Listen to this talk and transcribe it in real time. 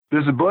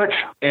This is Butch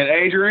and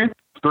Adrian,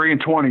 3 and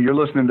 20. You're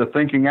listening to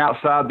Thinking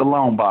Outside the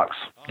Long Box.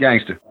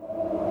 Gangster.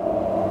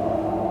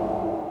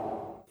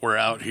 We're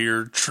out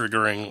here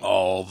triggering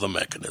all the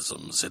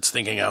mechanisms. It's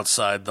Thinking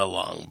Outside the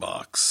Long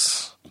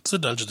Box. It's a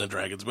Dungeons &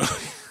 Dragons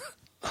movie.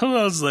 I don't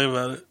know what to say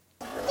about it.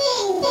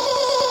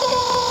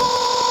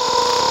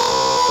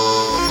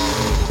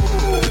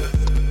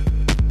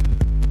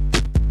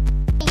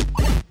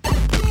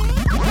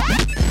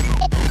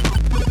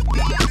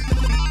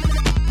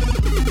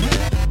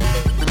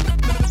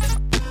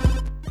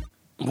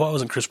 Why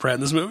wasn't Chris Pratt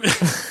in this movie?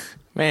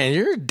 Man,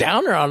 you're a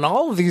downer on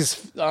all of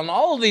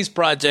these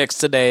projects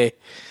today.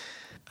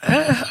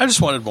 I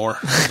just wanted more.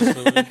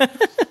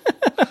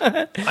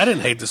 I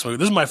didn't hate this movie.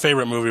 This is my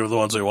favorite movie of the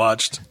ones we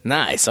watched.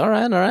 Nice. All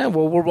right.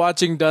 Well, we're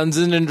watching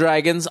Dungeons and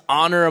Dragons: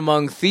 Honor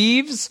Among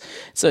Thieves.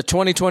 It's a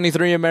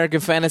 2023 American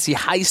fantasy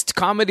heist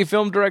comedy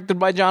film directed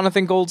by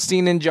Jonathan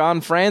Goldstein and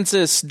John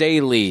Francis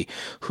Daly,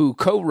 who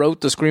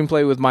co-wrote the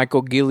screenplay with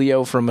Michael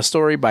Gilio from a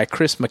story by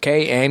Chris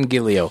McKay and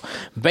Gilio.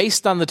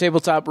 Based on the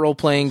tabletop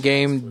role-playing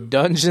game,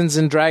 Dungeons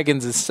and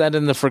Dragons is set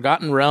in the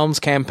Forgotten Realms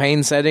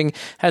campaign setting,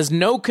 has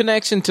no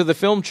connection to the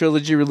film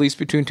trilogy released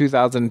between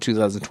 2000 and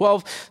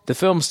 2012. The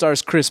film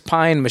stars Chris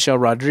Pine, Michelle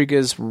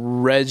Rodriguez,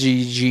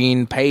 Reggie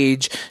Jean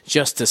Page,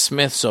 Justice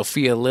Smith,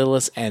 Sophia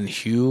Lillis, and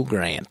Hugh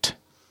Grant.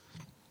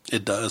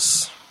 It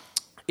does.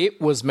 It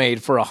was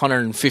made for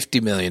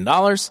 $150 million,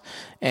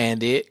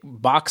 and it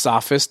box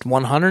officed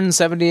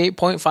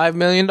 $178.5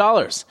 million.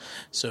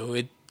 So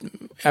it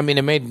made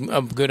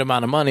a good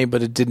amount of money,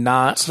 but it did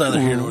not. It's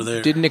neither here nor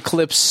there. Didn't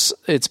eclipse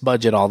its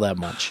budget all that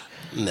much.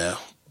 No.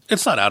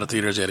 It's not out of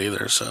theaters yet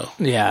either, so.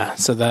 Yeah,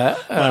 so that.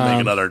 Might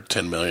make another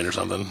 $10 million or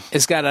something.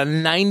 It's got a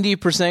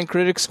 90%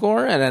 critic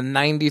score and a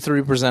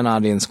 93%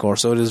 audience score,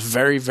 so it is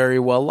very, very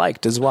well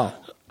liked as well.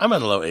 I'm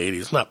in the low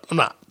 80s. I'm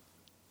not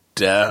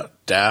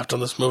daft on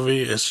this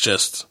movie. It's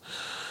just.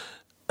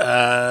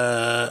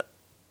 This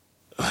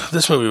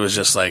movie was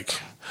just like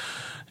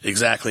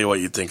exactly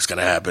what you think is going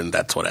to happen.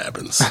 That's what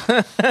happens.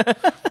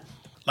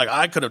 Like,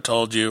 I could have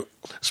told you,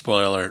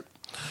 spoiler alert,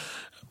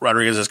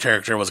 Rodriguez's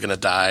character was going to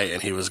die,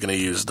 and he was going to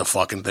use the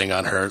fucking thing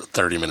on her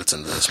 30 minutes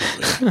into this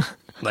movie.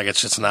 Like, it's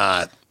just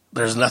not.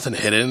 There's nothing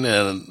hidden,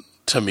 and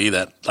to me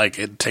that, like,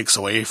 it takes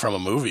away from a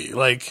movie.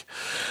 Like,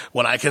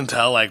 when I can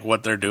tell, like,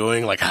 what they're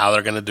doing, like, how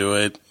they're going to do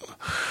it,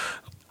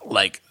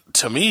 like,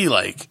 to me,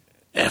 like,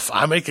 if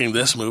I'm making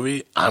this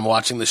movie, I'm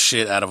watching the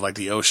shit out of, like,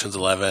 the Ocean's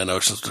 11,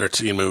 Ocean's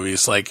 13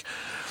 movies, like,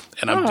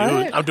 and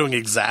I'm doing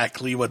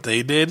exactly what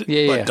they did,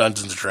 but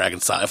Dungeons and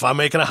Dragons style. If I'm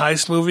making a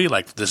heist movie,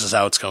 like, this is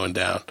how it's going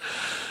down.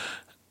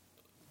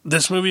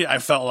 This movie, I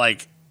felt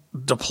like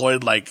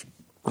deployed like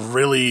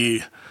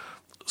really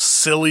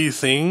silly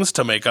things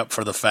to make up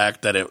for the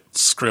fact that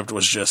its script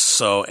was just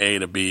so A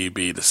to B,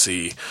 B to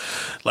C.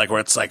 Like,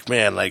 where it's like,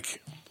 man,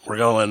 like, we're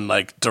going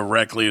like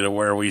directly to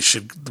where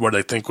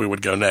they think we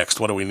would go next.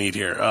 What do we need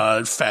here?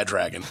 Fat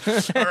dragon.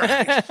 All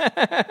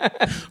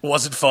right.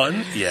 Was it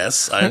fun?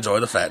 Yes, I enjoy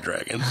the fat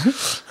dragon.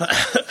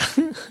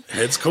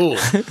 It's cool,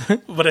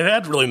 but it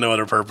had really no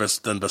other purpose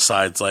than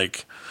besides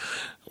like,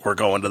 we're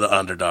going to the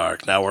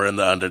Underdark. Now we're in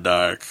the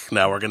Underdark.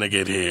 Now we're gonna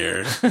get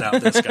here. Now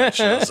this guy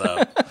shows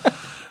up.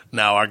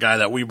 Now our guy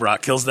that we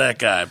brought kills that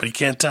guy, but he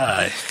can't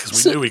die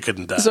because we knew he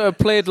couldn't die. So it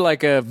played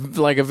like a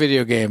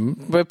video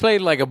game, but it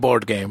played like a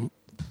board game.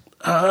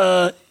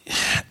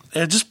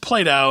 It just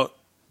played out.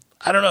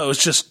 I don't know. It was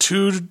just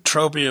too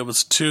tropey. It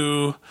was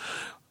too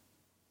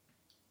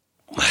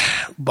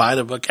by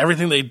the book.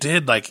 Everything they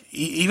did, like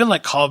even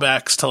like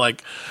callbacks to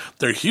like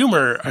their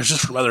humor, is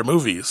just from other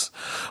movies.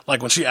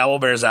 Like when she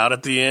owlbears out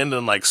at the end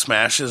and like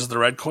smashes the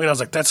Red Queen, I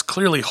was like, that's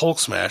clearly Hulk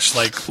smash.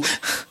 Like,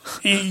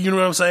 you know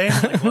what I'm saying?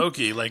 Like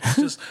Loki. Like,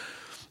 just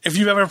if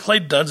you've ever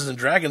played Dungeons and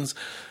Dragons,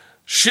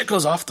 shit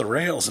goes off the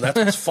rails, and that's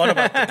what's fun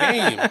about the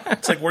game.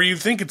 It's like where you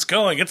think it's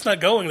going, it's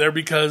not going there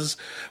because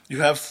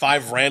you have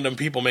 5 random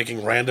people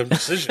making random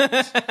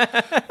decisions.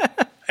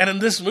 And in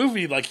this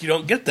movie, like, you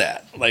don't get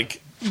that.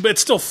 Like, but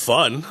it's still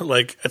fun.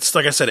 Like, it's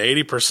like I said,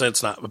 80%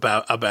 is not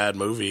about a bad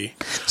movie.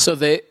 So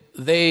so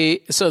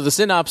the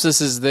synopsis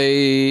is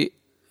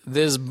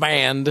this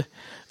band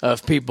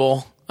of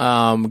people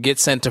get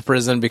sent to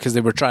prison because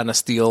they were trying to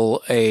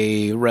steal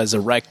a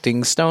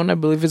resurrecting stone, I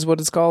believe is what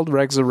it's called.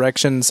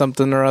 Resurrection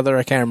something or other.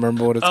 I can't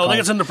remember what it's called. Oh, they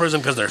get sent to prison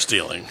because they're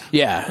stealing.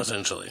 Yeah.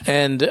 Essentially.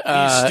 And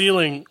he's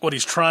stealing, what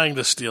he's trying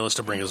to steal is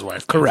to bring his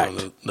wife back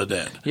from the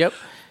dead. Yep.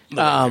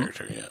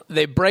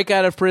 They break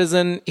out of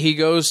prison. He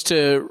goes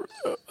to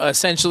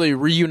essentially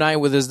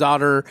reunite with his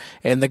daughter,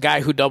 and the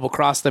guy who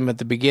double-crossed them at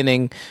the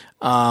beginning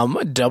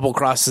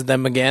double-crosses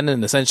them again,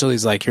 and essentially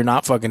he's like, you're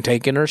not fucking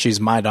taking her. She's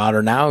my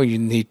daughter now.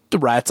 He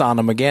rats on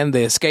them again.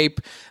 They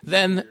escape.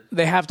 Then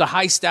they have to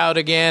heist out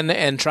again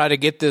and try to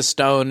get this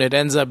stone. It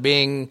ends up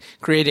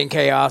creating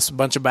chaos. A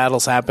bunch of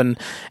battles happen,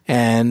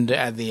 and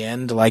at the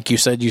end, like you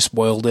said, you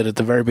spoiled it at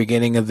the very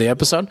beginning of the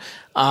episode.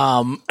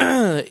 So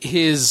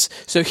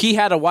he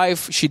had a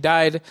wife. She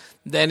died.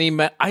 Then he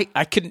met. I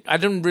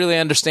didn't really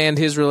understand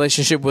his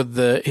relationship with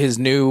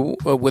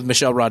with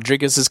Michelle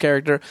Rodriguez's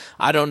character.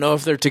 I don't know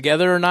if they're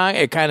together or not.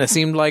 It kind of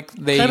seemed like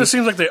they are,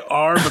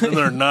 but then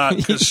they're not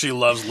because she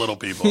loves little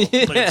people. Like,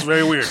 it's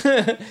very weird.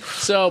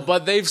 So,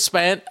 but they've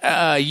spent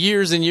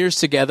years and years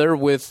together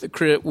with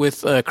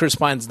Chris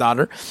Pine's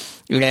daughter.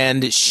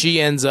 And she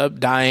ends up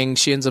dying.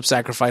 She ends up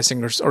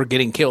sacrificing or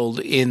getting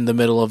killed in the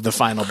middle of the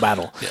final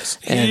battle. Yes.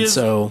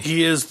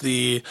 He is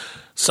the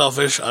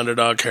selfish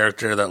underdog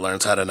character that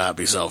learns how to not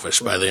be selfish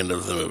by the end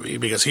of the movie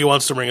because he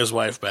wants to bring his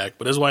wife back,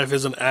 but his wife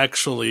isn't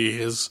actually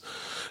his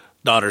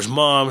daughter's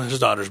mom. His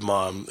daughter's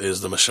mom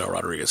is the Michelle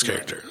Rodriguez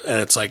character. Right. And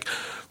it's like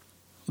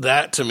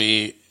that to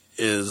me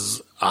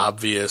is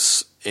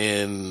obvious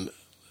in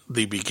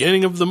the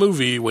beginning of the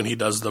movie when he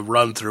does the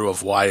run through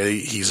of why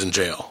he's in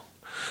jail.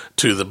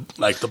 To the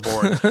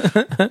board,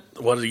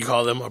 what do you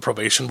call them? A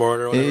probation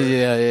board or whatever?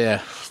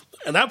 Yeah.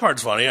 And that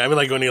part's funny. I mean,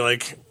 like when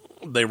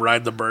they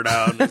ride the bird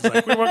out and it's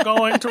like, we were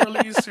going to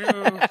release you.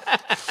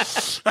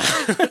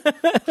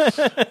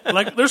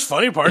 Like, there's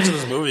funny parts in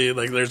this movie.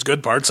 Like, there's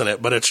good parts in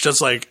it, but it's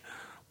just like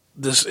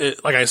this.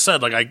 Like I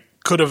said, like I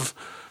could have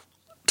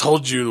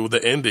told you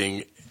the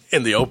ending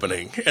in the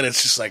opening, and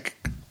it's just like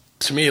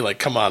to me, like,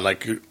 come on,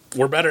 like.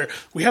 We're better.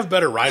 We have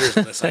better writers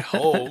than this. I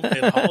hope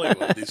in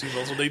Hollywood. These people,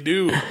 that's what they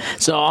do.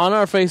 So on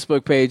our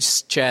Facebook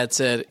page, Chad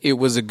said it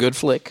was a good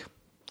flick.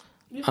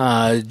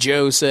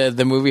 Joe said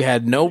the movie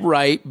had no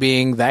right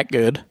being that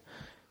good.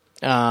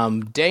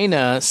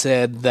 Dana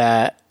said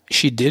that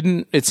she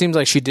didn't. It seems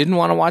like she didn't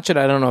want to watch it.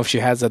 I don't know if she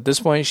has at this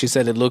point. She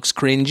said it looks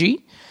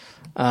cringy.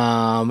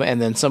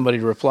 And then somebody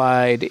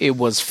replied, "It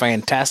was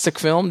fantastic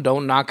film.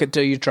 Don't knock it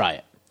till you try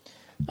it."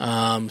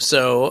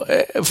 So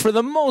for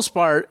the most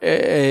part,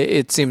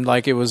 it seemed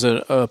like it was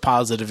a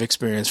positive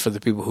experience for the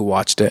people who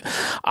watched it.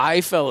 I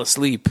fell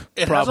asleep.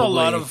 It has a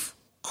lot of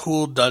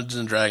cool Dungeons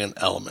and Dragons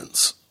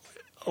elements,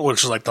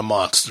 which is like the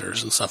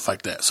monsters and stuff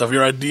like that. So if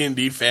you're a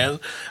D&D fan,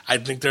 I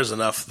think there's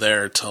enough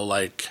there to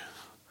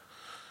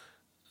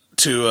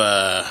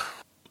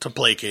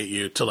placate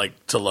you to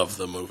love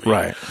the movie.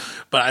 Right.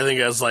 But I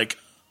think as like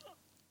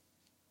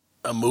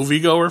a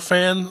moviegoer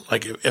fan,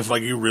 like if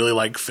like you really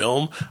like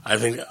film, I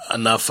think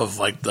enough of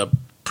like the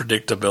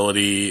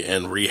predictability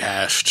and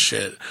rehashed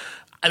shit,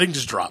 I think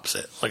just drops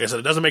it. Like I said,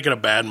 it doesn't make it a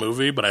bad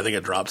movie, but I think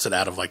it drops it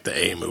out of like the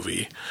A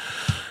movie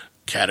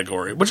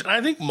category, which I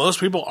think most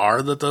people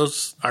are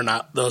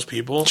not those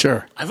people.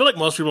 Sure. I feel like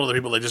most people are the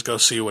people that just go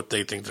see what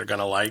they think they're going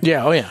to like.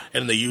 Yeah, oh yeah.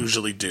 And they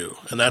usually do.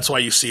 And that's why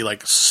you see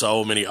like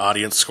so many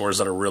audience scores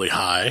that are really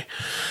high.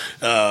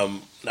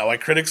 Now, why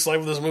critics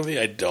like this movie,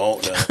 I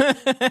don't know.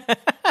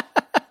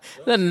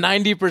 The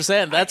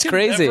 90%, that's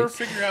crazy. I never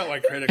figure out why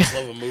critics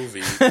love a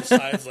movie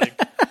besides like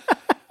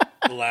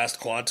the last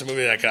Quantum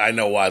movie. Like I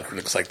know why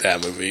critics like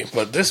that movie,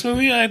 but this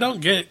movie I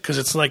don't get because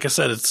it's like I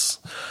said,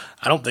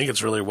 I don't think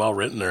it's really well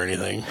written or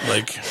anything.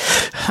 Like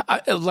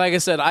I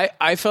said,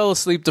 I fell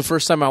asleep the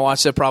first time I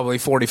watched it, probably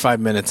 45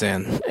 minutes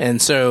in, and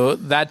so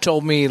that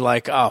told me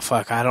like, oh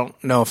fuck, I don't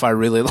know if I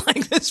really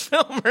like this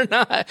film or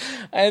not.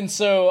 And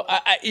so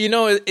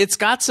it's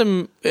got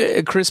some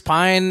Chris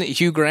Pine,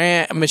 Hugh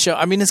Grant, Michelle.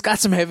 I mean, it's got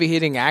some heavy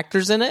hitting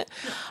actors in it.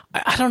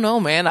 I don't know,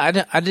 man.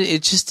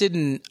 It just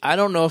didn't. I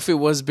don't know if it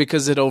was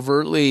because it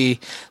overtly,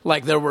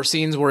 like, there were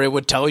scenes where it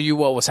would tell you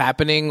what was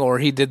happening, or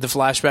he did the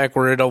flashback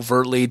where it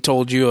overtly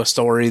told you a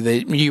story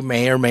that you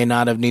may or may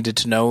not have needed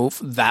to know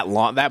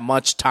that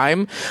much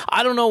time.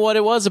 I don't know what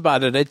it was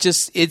about it.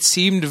 It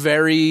seemed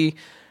very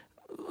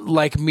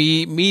like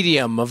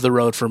medium of the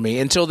road for me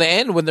until the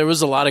end when there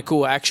was a lot of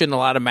cool action, a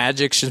lot of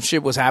magic, some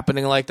shit was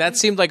happening. Like that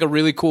seemed like a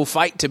really cool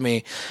fight to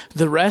me.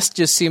 The rest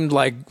just seemed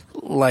like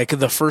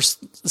the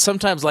first,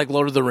 sometimes like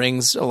Lord of the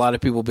Rings, a lot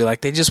of people be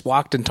like, they just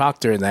walked and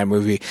talked during that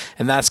movie.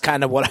 And that's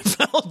kind of what I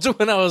felt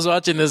when I was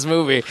watching this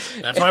movie.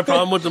 That's my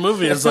problem with the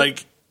movie is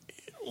like,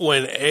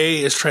 when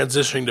A is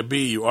transitioning to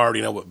B, you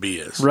already know what B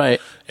is.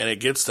 Right. And it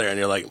gets there, and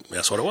you're like,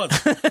 that's what it was.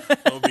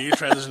 When B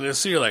transitioning to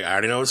C, you're like, I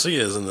already know what C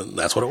is, and then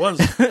that's what it was.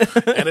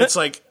 And it's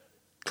like,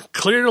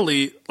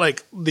 clearly,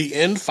 like, the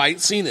end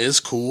fight scene is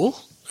cool,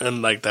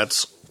 and, like,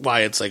 that's why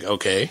it's, like,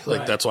 okay.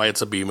 Like, That's why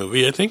it's a B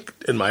movie, I think,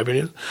 in my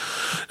opinion.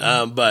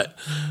 But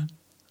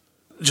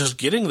just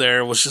getting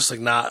there was just,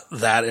 like, not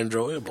that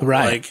enjoyable.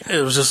 Right. Like,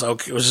 it was just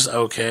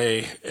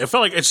okay. It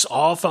felt like, it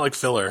all felt like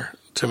filler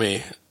to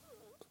me.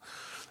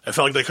 I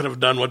felt like they could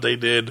have done what they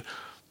did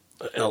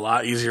in a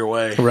lot easier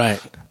way.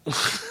 Right.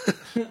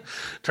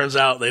 Turns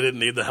out they didn't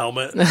need the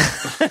helmet.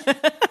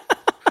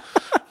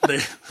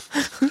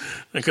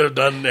 They could have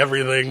done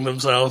everything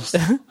themselves.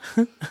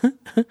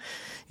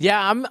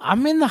 Yeah,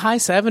 I'm in the high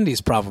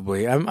 70s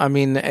probably.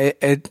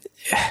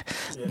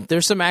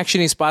 There's some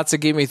actiony spots that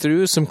get me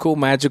through, some cool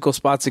magical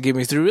spots that get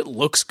me through. It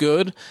looks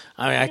good.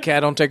 I mean, I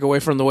don't take away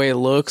from the way it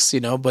looks,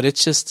 but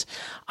it's just,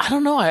 I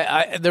don't know.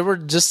 There were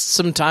just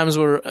some times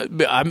where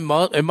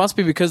it must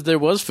be because there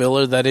was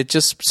filler that it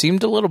just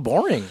seemed a little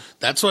boring.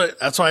 That's why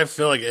I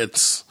feel like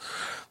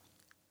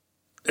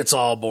it's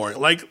all boring.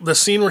 Like the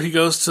scene where he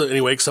goes to and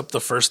he wakes up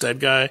the first dead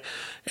guy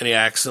and he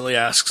accidentally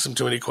asks him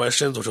too many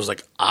questions, which was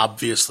like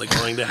obviously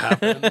going to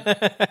happen.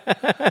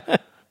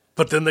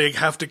 But then they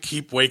have to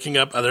keep waking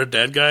up other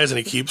dead guys and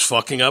he keeps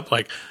fucking up.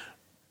 Like,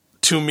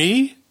 to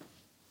me,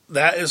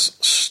 that is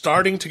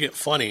starting to get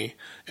funny,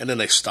 and then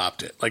they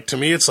stopped it. Like, to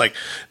me, it's like,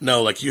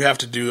 no, like, you have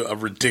to do a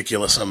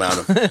ridiculous amount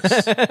of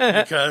this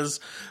because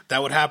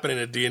that would happen in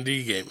a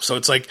D&D game. So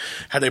it's like,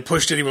 had they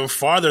pushed it even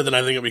farther, then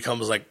I think it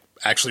becomes, like,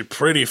 actually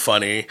pretty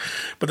funny.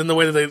 But then the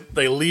way that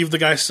they leave the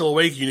guy still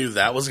awake, you knew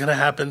that was going to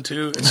happen,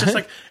 too. It's just,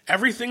 like,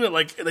 everything that,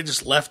 like, they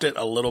just left it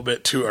a little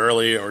bit too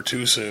early or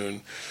too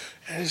soon.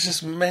 It's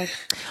just meh.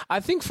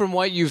 I think from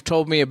what you've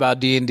told me about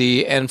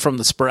D&D and from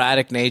the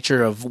sporadic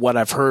nature of what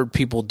I've heard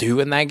people do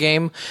in that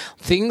game,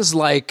 things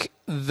like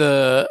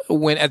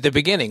when at the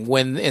beginning,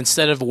 when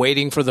instead of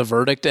waiting for the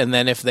verdict and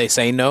then if they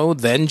say no,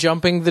 then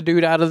jumping the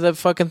dude out of the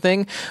fucking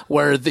thing,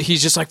 where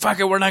he's just like, fuck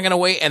it, we're not going to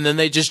wait. And then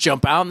they just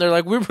jump out and they're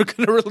like, we were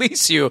going to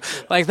release you.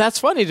 Like, that's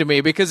funny to me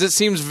because it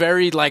seems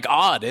very like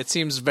odd. It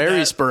seems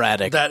very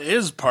sporadic. That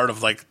is part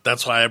of like,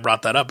 that's why I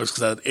brought that up, is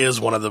because that is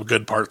one of the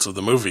good parts of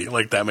the movie.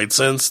 Like, that made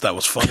sense. That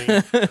was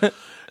funny.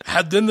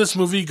 Had then this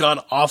movie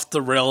gone off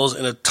the rails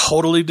in a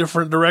totally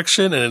different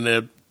direction and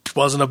it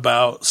wasn't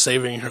about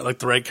saving her, like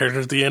the right character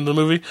at the end of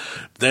the movie,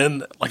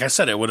 then, like I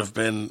said, it would have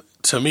been,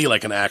 to me,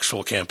 like an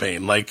actual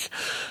campaign. Like,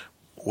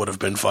 would have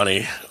been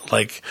funny.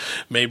 Like,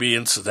 maybe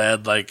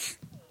instead, like,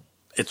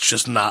 it's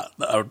just not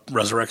a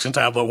resurrection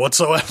tablet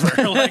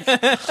whatsoever.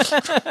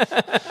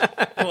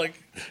 like,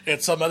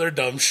 it's some other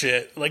dumb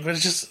shit. Like, but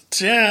it's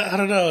just, yeah, I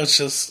don't know. It's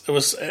just,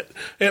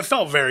 it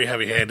felt very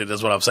heavy-handed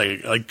is what I'm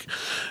saying. Like,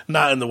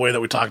 not in the way that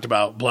we talked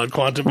about Blood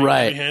Quantum being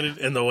heavy-handed,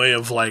 in the way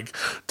of, like,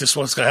 this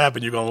what's going to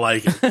happen, you're going to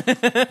like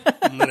it.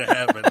 And then it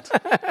happened.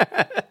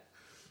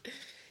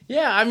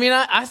 Yeah, I mean,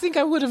 I think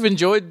I would have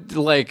enjoyed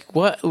like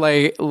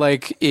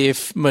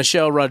if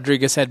Michelle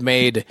Rodriguez had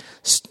made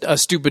a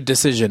stupid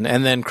decision,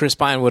 and then Chris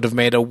Pine would have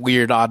made a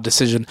weird, odd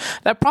decision.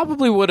 That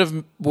probably would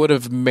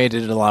have made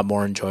it a lot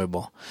more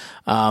enjoyable,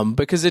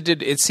 because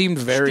it seemed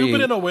very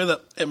stupid in a way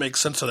that it makes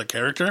sense to the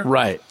character,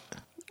 right?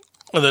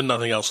 And then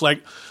nothing else.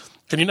 Like,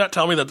 can you not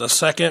tell me that the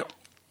second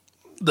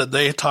that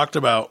they talked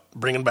about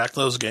bringing back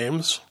those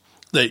games,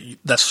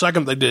 that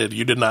second they did,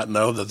 you did not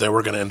know that they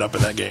were going to end up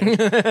in that game?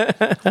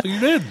 You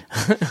did.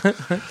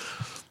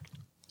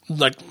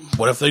 Like,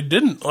 what if they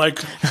didn't? Like,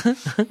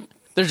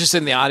 they're just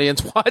in the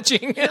audience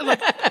watching.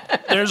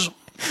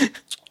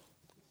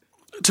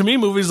 To me,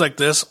 movies like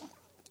this,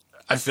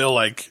 I feel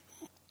like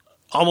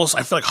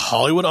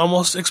Hollywood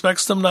almost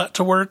expects them not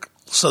to work,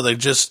 so they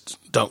just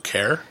don't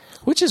care.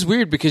 Which is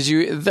weird because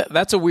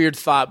that's a weird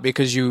thought,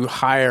 because you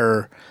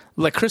hire.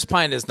 Like, Chris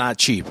Pine is not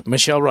cheap.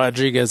 Michelle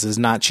Rodriguez is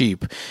not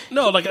cheap.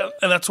 No, like,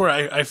 and that's where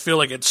I feel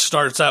like it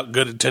starts out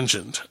good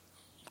intentioned.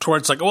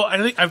 Towards like, well, I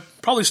think it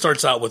probably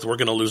starts out with, we're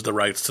going to lose the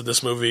rights to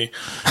this movie.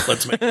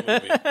 Let's make a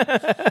movie.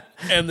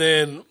 And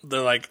then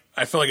they're like,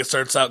 I feel like it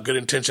starts out good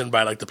intentioned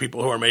by like the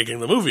people who are making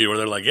the movie, where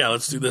they're like, yeah,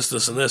 let's do this,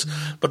 this, and this.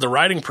 But the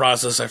writing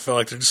process, I feel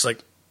like they're just like,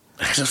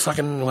 just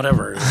fucking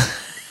whatever.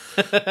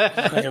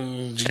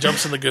 Fucking, she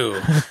jumps in the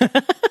goo.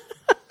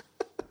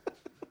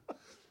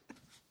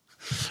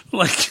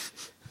 Like,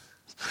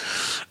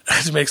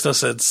 it makes no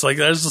sense. Like,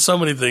 there's so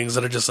many things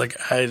that are just like,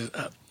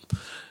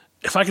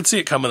 if I could see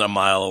it coming a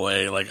mile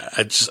away, like,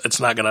 I'm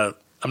not gonna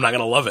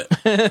love it.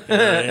 You know what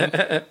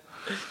I mean?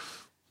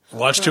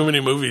 Watch too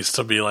many movies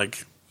to be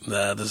like,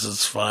 nah, this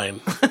is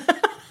fine.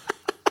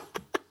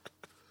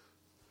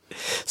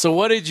 So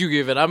what did you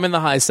give it? I'm in the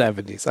high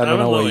 70s. I don't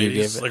know what you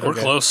gave it. Like, we're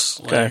close.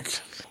 Okay.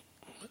 Like,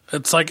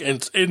 it's like,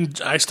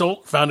 I still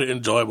found it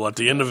enjoyable. At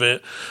the end of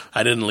it,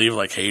 I didn't leave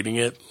like hating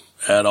it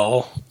at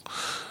all.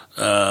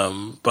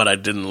 But I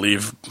didn't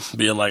leave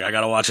being like, I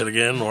gotta watch it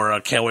again, or I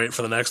can't wait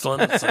for the next one.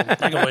 It's like,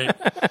 I can wait.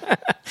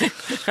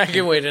 I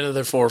can wait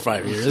another 4 or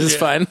 5 years. It's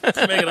fine.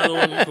 Make another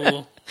one.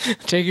 Cool.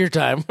 Take your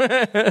time.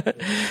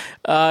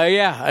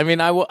 Yeah, I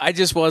mean, I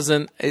just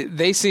wasn't.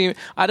 They seem.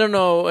 I don't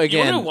know.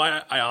 Again, you know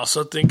why I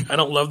also think I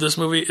don't love this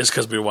movie is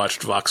because we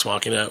watched Vox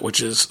Machina,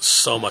 which is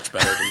so much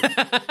better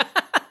than.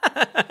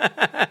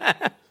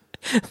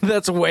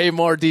 That's way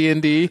more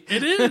D&D.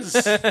 It is,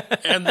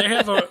 and they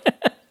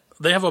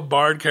have a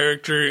bard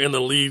character in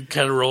the lead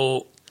kind of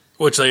role,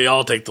 which they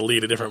all take the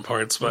lead at different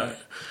parts, but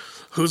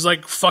who's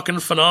like fucking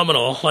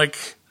phenomenal.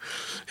 Like,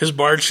 his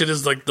bard shit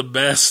is like the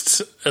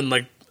best, and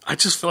like, I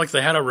just feel like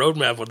they had a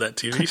roadmap with that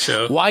TV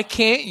show.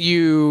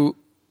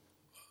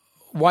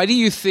 Why do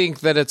you think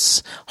that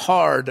it's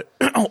hard,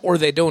 or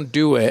they don't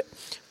do it,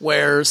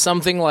 where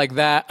something like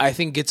that, I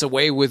think, gets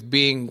away with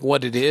being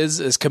what it is,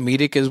 as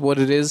comedic as what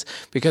it is,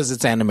 because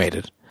it's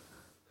animated?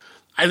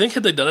 I think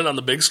had they done it on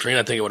the big screen,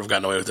 I think it would have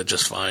gotten away with it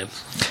just fine.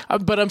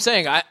 But I'm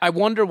saying, I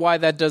wonder why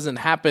that doesn't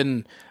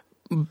happen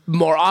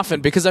more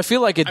often, because I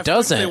feel like it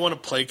doesn't. Like they want to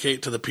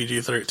placate to the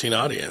PG-13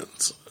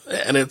 audience.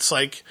 And it's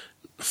like,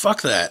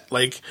 fuck that.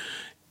 Like,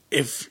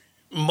 if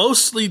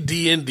mostly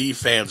D&D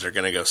fans are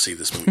going to go see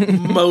this movie.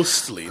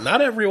 Mostly.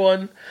 Not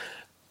everyone.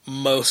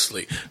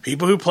 Mostly.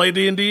 People who play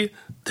D&D,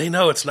 they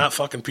know it's not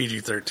fucking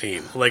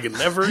PG-13. Like, it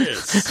never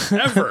is.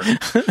 Ever.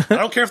 I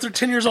don't care if they're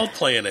 10 years old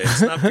playing it.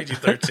 It's not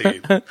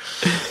PG-13.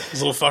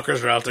 These little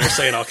fuckers are out there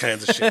saying all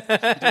kinds of shit.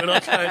 Doing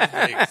all kinds of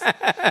things.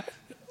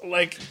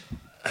 Like,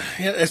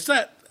 yeah,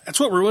 that's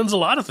what ruins a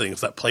lot of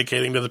things, that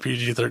placating to the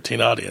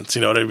PG-13 audience.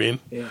 You know what I mean?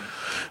 Yeah.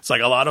 It's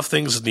like a lot of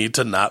things need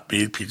to not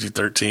be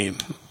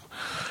PG-13.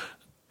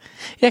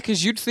 Yeah,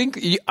 because you'd think,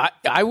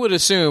 I would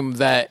assume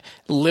that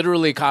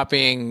literally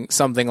copying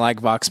something like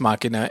Vox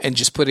Machina and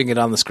just putting it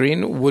on the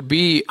screen would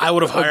be I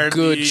would have hired a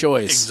good the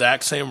choice.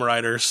 Exact same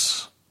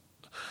writers.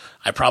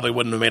 I probably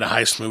wouldn't have made a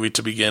heist movie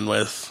to begin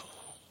with.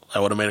 I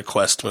would have made a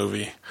quest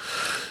movie,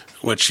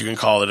 which you can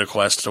call it a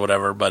quest or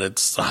whatever, but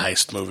it's a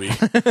heist movie.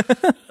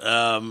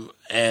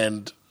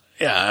 And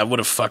yeah, I would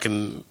have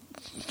fucking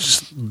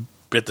just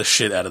bit the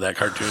shit out of that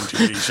cartoon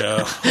TV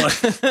show.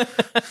 Like,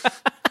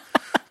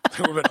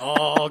 there would have been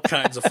all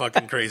kinds of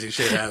fucking crazy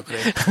shit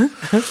happening.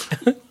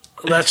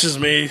 That's just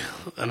me.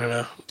 I don't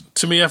know.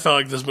 To me, I felt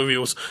like this movie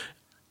was,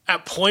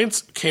 at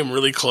points, came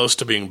really close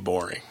to being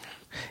boring.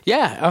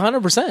 Yeah,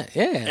 100%.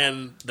 Yeah.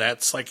 And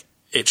that's like,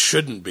 it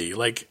shouldn't be.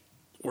 Like,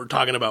 we're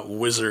talking about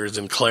wizards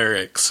and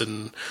clerics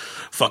and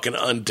fucking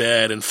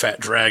undead and fat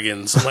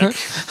dragons. Like,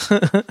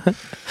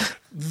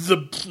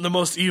 the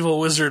most evil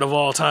wizard of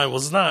all time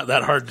was not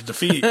that hard to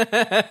defeat.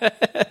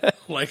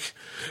 Like,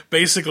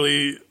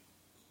 basically,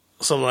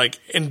 some, like,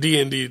 in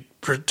D&D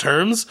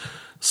terms,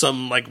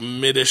 some, like,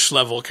 mid-ish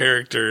level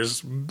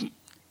characters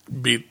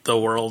beat the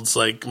world's,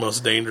 like,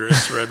 most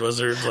dangerous red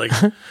wizards. Like,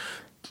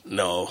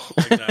 no,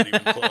 like, not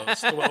even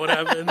close to what would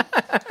happen.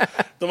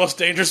 The most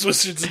dangerous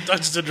wizards in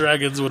Dungeons &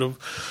 Dragons would have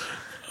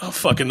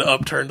fucking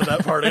upturned to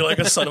that party like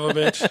a son of a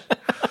bitch.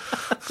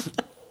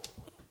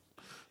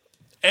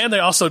 And they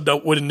also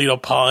wouldn't need a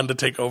pawn to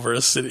take over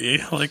a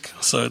city. Like,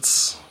 so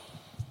it's...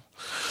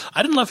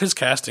 I didn't love his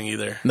casting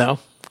either. No?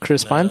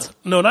 Chris Pines?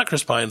 No, not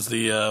Chris Pines.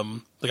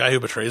 The guy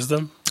who betrays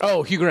them.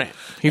 Oh, Hugh Grant.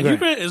 Hugh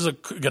Grant is a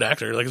good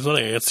actor. Like, there's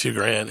nothing against Hugh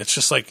Grant. It's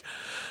just like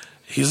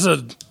he's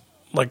a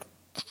like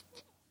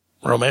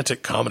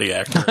romantic comedy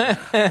actor.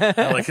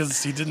 Like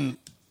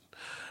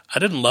I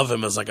didn't love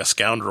him as like a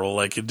scoundrel.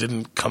 Like, it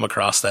didn't come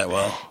across that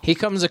well. He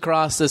comes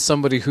across as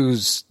somebody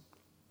who's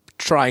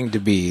trying to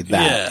be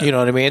that. Yeah. You know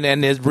what I mean?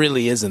 And it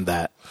really isn't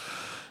that.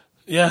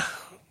 Yeah.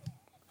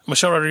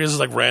 Michelle Rodriguez is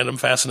like random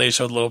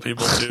fascination with little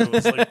people too.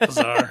 It's like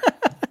bizarre.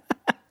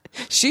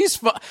 She's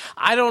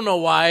I don't know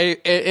why,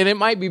 and it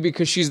might be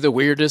because she's the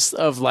weirdest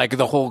of like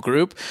the whole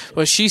group,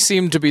 but she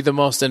seemed to be the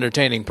most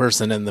entertaining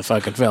person in the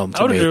fucking film.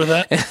 I would agree with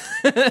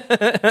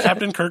that.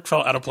 Captain Kirk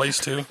felt out of place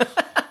too.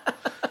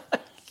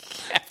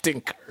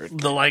 Captain Kirk.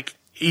 The like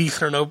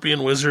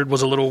Ethiopian wizard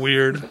was a little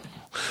weird.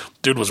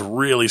 Dude was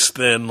really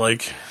thin,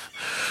 like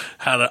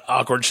had an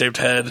awkward shaped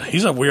head.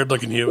 He's a weird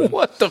looking human.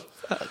 What the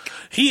fuck?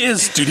 He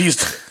is, dude.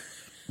 He's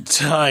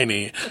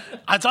tiny.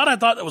 I thought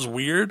that was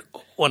weird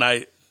when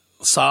I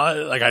saw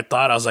it. Like,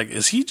 I was like,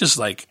 is he just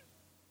like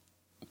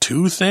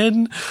too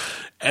thin?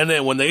 And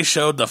then when they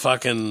showed the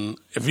fucking,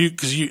 you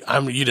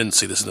didn't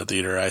see this in the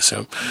theater, I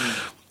assume.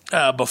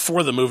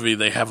 Before the movie,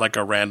 they have like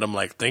a random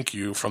like thank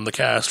you from the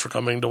cast for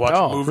coming to watch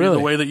a movie the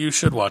way that you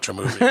should watch a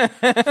movie.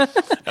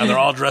 And they're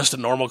all dressed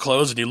in normal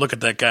clothes, and you look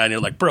at that guy and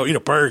you're like, bro, eat a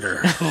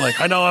burger. Like,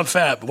 I know I'm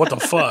fat, but what the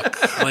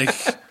fuck? Like,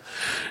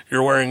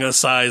 you're wearing a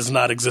size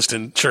not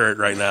existent shirt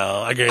right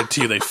now. I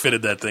guarantee you they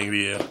fitted that thing to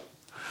you.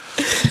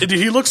 Dude,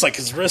 he looks like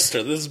his wrists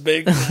are this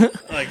big.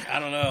 Like, I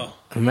don't know.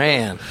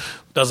 Man.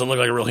 Doesn't look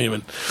like a real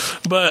human.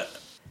 But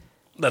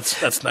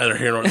that's neither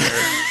here nor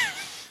there.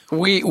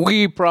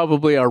 We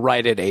probably are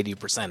right at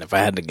 80% if I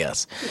had to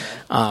guess.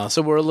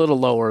 So we're a little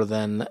lower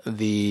than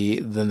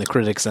the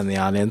critics and the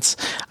audience.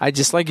 I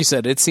just, like you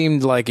said, it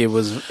seemed like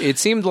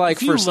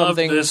for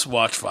something. Love this,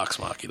 watch Vox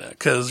Machina,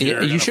 because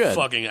you should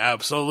fucking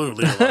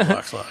absolutely love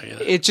Vox Machina.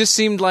 It just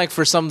seemed like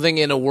for something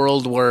in a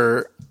world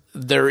where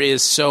there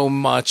is so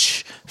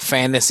much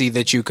fantasy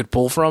that you could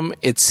pull from,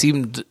 it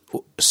seemed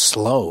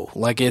slow.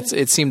 Like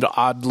it seemed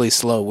oddly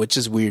slow, which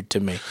is weird to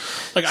me.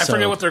 Like, I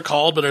forget what they're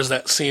called, but there's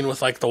that scene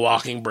with like the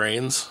walking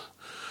brains,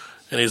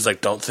 and he's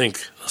like, "Don't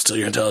think, steal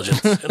your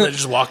intelligence," and they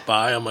just walk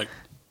by. I'm like,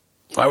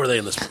 why were they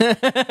in this movie?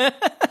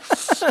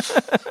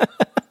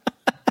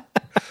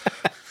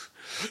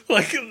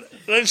 Like,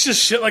 it's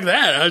just shit like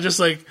that. I just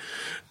like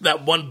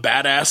that one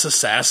badass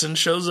assassin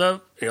shows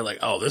up. And you're like,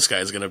 oh, this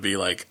guy's going to be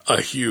like a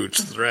huge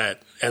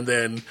threat. And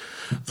then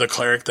the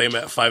cleric they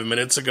met 5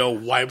 minutes ago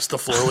wipes the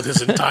floor with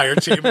his entire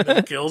team and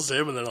then kills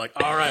him. And they're like,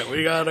 all right,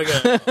 we got to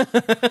go.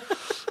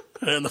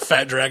 And the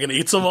fat dragon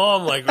eats them all.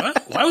 I'm like,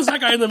 what? Why was that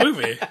guy in the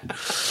movie?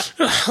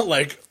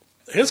 Like,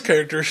 his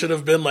character should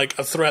have been like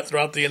a threat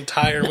throughout the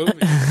entire movie.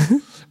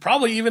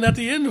 Probably even at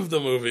the end of the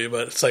movie.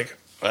 But it's like,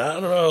 I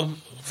don't know.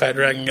 Fat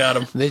dragon got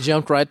him. They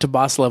jumped right to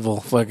boss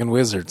level fucking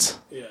wizards.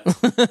 Yeah.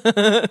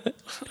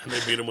 And they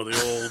beat him with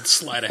the old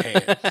sleight of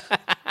hand.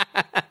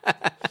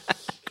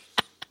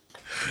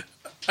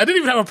 I didn't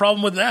even have a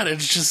problem with that.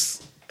 It's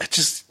just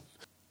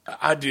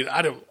I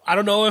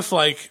don't know if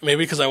like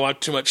maybe because I watch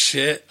too much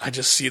shit, I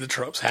just see the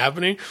tropes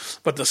happening.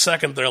 But the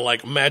second they're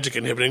like magic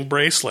inhibiting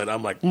bracelet,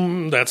 I'm like,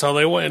 that's how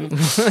they win.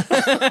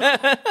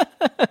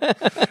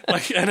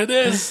 Like, and it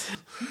is.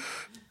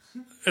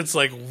 It's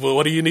like, well,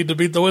 what do you need to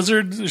beat the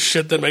wizard?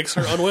 Shit that makes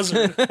her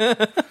unwizard.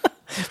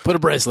 Put a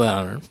bracelet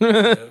on her.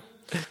 Yeah.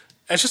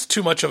 It's just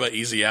too much of an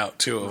easy out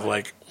too. Of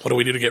like, what do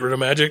we do to get rid of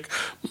magic?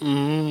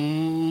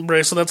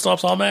 Bracelet that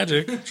stops all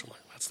magic. I'm like,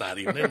 that's not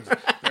even in.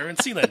 Never even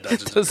seen that in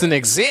Dungeons. Doesn't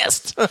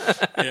exist.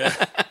 Yeah.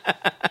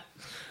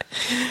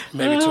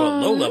 Maybe to a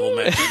low level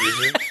magic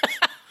user.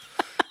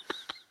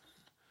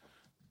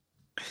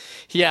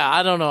 Yeah,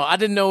 I don't know. I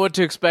didn't know what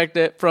to expect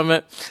from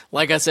it.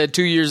 Like I said,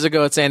 2 years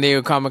ago at San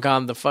Diego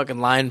Comic-Con, the fucking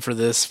line for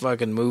this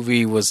fucking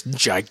movie was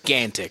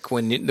gigantic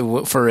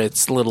for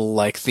its little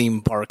like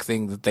theme park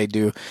thing that they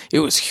do. It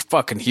was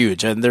fucking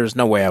huge, and there's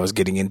no way I was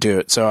getting into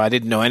it. So I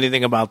didn't know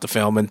anything about the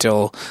film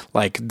until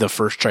like the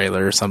first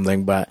trailer or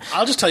something. But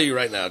I'll just tell you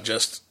right now,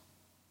 just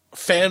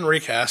fan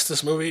recast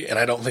this movie, and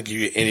I don't think you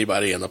get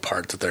anybody in the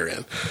part that they're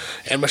in.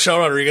 And Michelle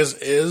Rodriguez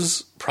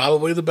is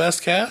probably the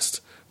best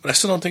cast. But I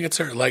still don't think it's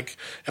her. Like,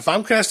 if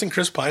I'm casting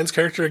Chris Pine's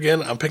character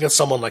again, I'm picking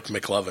someone like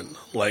McLovin.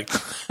 Like,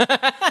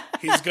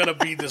 he's going to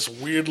be this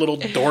weird little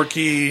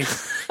dorky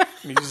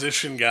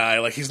musician guy.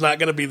 Like, he's not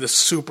going to be this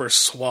super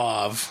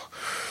suave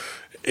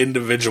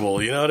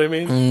individual. You know what I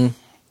mean? And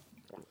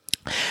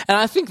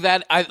I think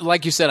that,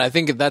 like you said, I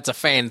think that's a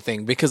fan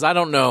thing because I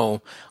don't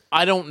know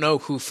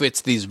who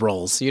fits these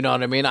roles. You know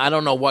what I mean? I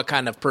don't know what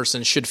kind of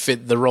person should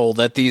fit the role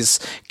that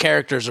these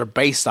characters are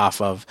based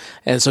off of.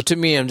 And so to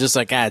me, I'm just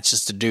like, it's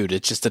just a dude.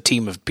 It's just a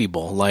team of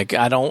people. Like,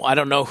 I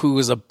don't know who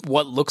is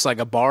what looks like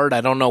a bard.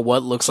 I don't know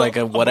what looks like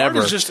a whatever. A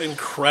bard is just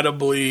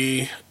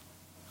incredibly,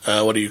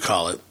 what do you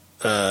call it?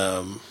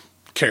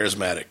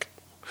 Charismatic.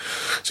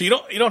 So you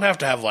don't have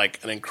to have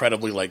like an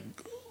incredibly like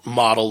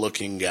model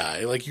looking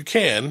guy. Like he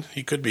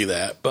could be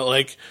that, but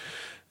like,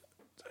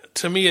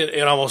 to me,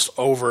 it almost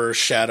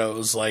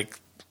overshadows, like,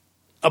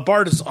 a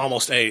bard is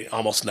almost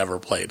never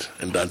played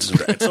in Dungeons &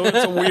 Dragons. So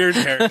it's a weird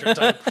character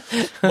type.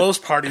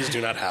 Most parties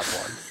do not have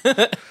one.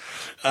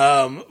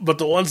 But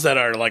the ones that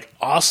are, like,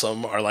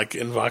 awesome are, like,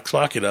 in Vox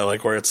Machina,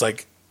 like, where it's,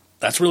 like,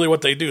 that's really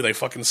what they do. They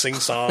fucking sing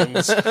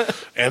songs,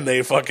 and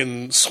they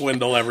fucking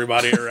swindle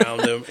everybody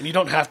around them. And you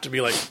don't have to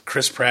be, like,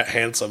 Chris Pratt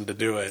handsome to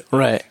do it.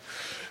 Right.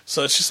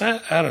 So it's just,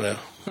 I don't know.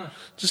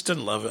 Just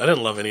didn't love it. I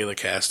didn't love any of the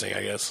casting,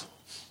 I guess.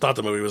 Thought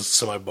the movie was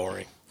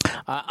semi-boring.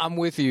 I'm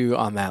with you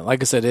on that.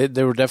 Like I said,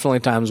 there were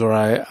definitely times where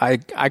I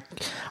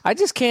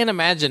just can't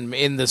imagine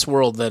in this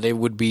world that it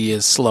would be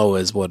as slow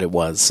as what it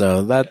was.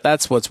 So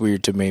that's what's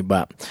weird to me.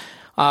 But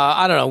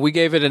I don't know. We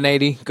gave it an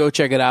 80. Go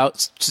check it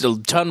out. Still,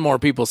 a ton more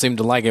people seem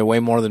to like it,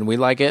 way more than we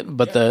like it.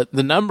 But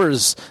the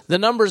numbers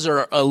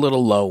are a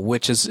little low,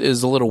 which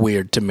is a little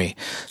weird to me.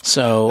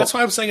 So that's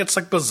why I'm saying it's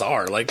like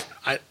bizarre. Like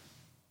I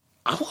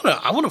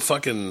want to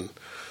fucking.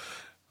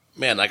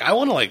 Man, like, I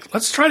want to, like,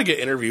 let's try to get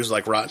interviews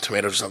like Rotten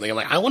Tomatoes or something. I'm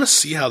like, I want to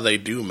see how they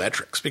do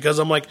metrics because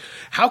I'm like,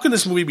 how can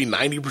this movie be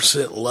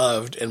 90%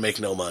 loved and make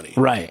no money?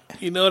 Right.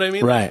 You know what I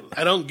mean? Right. Like,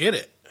 I don't get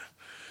it.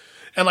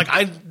 And, like,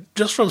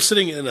 just from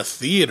sitting in a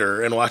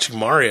theater and watching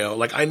Mario,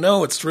 like, I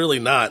know it's really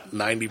not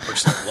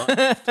 90% loved.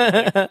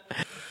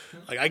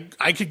 Like,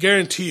 I could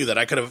guarantee you that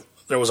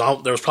there was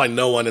probably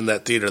no one in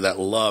that theater that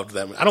loved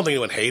that. I don't think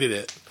anyone hated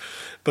it,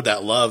 but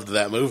that loved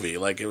that movie.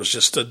 Like, it was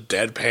just a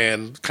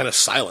deadpan kind of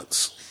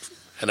silence.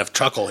 And a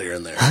chuckle here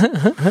and there.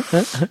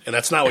 And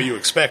that's not what you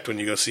expect when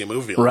you go see a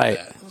movie like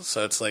that.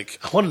 So it's like,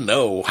 I want to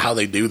know how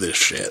they do this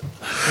shit.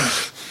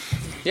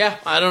 Yeah,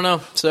 I don't know.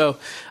 So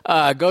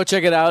go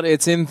check it out.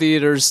 It's in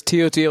theaters,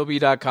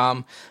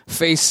 TOTLB.com.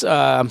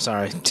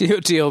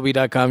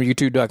 TOTLB.com,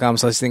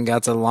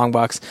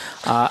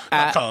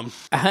 YouTube.com/thinkingoutsidethelongbox. .com.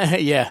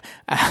 Yeah.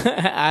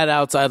 At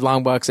Outside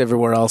Longbox,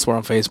 everywhere else. We're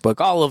on Facebook.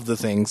 All of the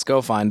things.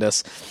 Go find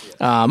us.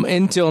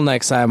 Until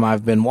next time,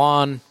 I've been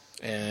Juan.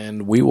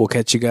 And we will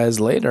catch you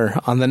guys later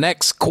on the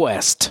next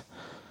quest.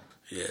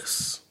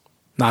 Yes.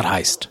 Not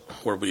heist.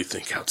 Where we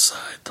think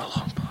outside the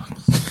long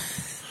box.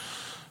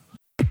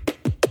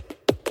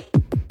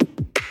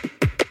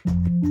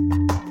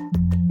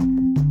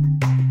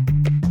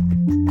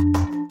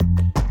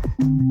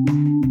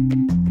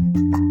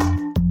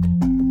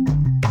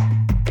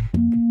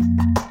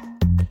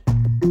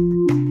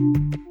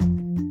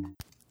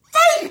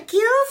 Thank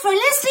you for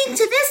listening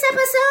to this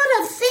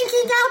episode of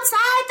Thinking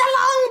Outside the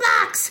Long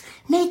Box.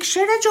 Make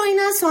sure to join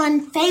us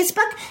on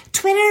Facebook,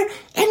 Twitter,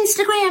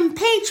 Instagram,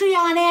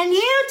 Patreon, and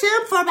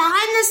YouTube for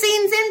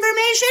behind-the-scenes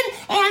information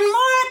and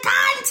more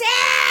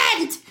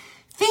content!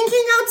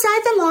 Thinking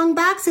Outside the Long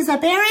Box is a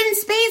Barren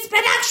Space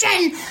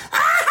production!